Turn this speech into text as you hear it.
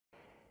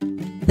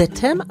The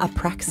term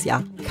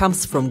apraxia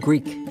comes from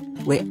Greek,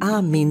 where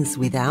a means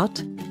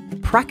without,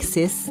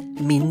 praxis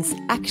means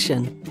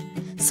action.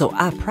 So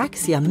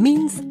apraxia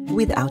means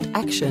without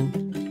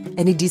action,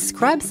 and it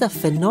describes a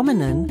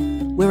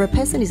phenomenon where a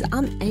person is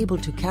unable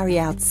to carry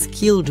out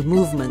skilled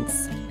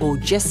movements or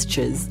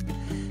gestures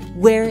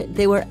where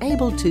they were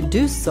able to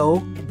do so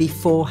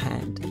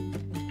beforehand.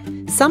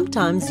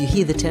 Sometimes you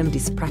hear the term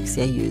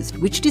dyspraxia used,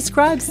 which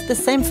describes the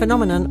same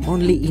phenomenon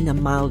only in a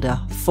milder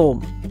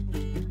form.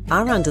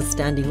 Our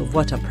understanding of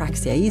what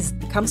apraxia is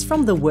comes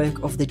from the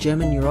work of the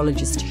German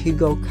neurologist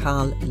Hugo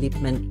Karl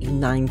Lippmann in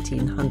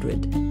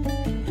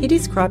 1900. He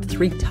described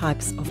 3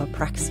 types of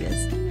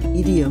apraxias: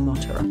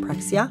 ideomotor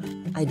apraxia,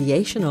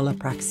 ideational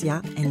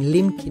apraxia, and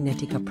limb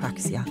kinetic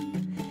apraxia.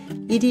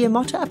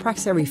 Ideomotor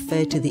apraxia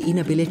referred to the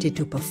inability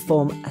to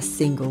perform a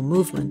single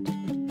movement,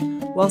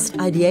 whilst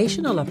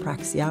ideational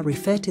apraxia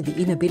referred to the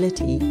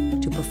inability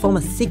to perform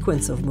a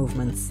sequence of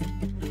movements.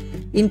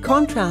 In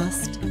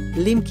contrast,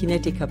 limb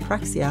kinetic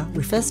apraxia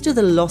refers to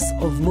the loss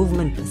of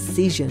movement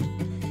precision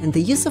and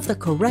the use of the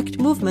correct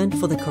movement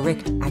for the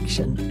correct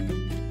action.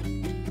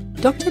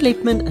 Dr.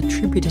 Lippmann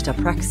attributed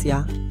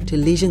apraxia to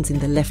lesions in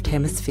the left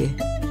hemisphere.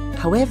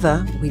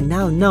 However, we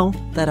now know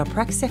that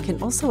apraxia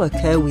can also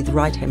occur with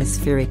right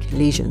hemispheric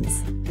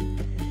lesions.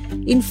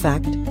 In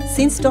fact,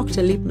 since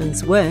Dr.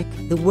 Lippmann's work,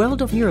 the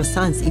world of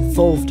neuroscience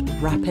evolved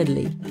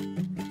rapidly.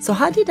 So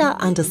how did our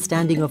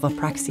understanding of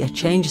apraxia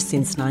change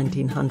since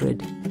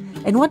 1900?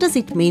 And what does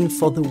it mean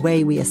for the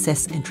way we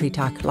assess and treat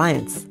our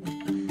clients?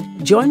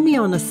 Join me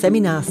on a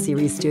seminar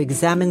series to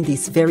examine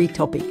this very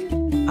topic.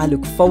 I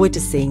look forward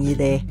to seeing you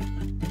there.